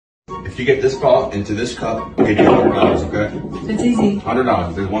If you get this ball into this cup, I'll give you $100, okay? It's easy.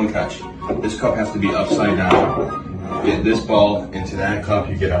 $100, there's one catch. This cup has to be upside down. Get this ball into that cup,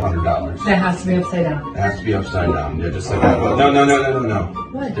 you get $100. That has to be upside down. It has to be upside down. Yeah, just like that. No.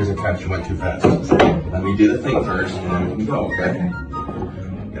 What? There's a catch, you went too fast. Let me do the thing first, and then we can go, okay? Okay.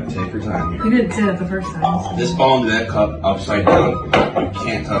 You gotta take your time You here. didn't say that the first time. This ball into that cup, upside down. You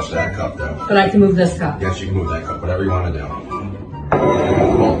can't touch that cup, though. But I can move this cup. Yes, you can move that cup, whatever you want to do.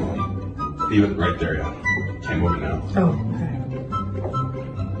 Well, leave it right there, yeah. Can't move it now. Oh,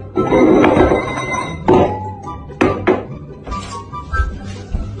 okay.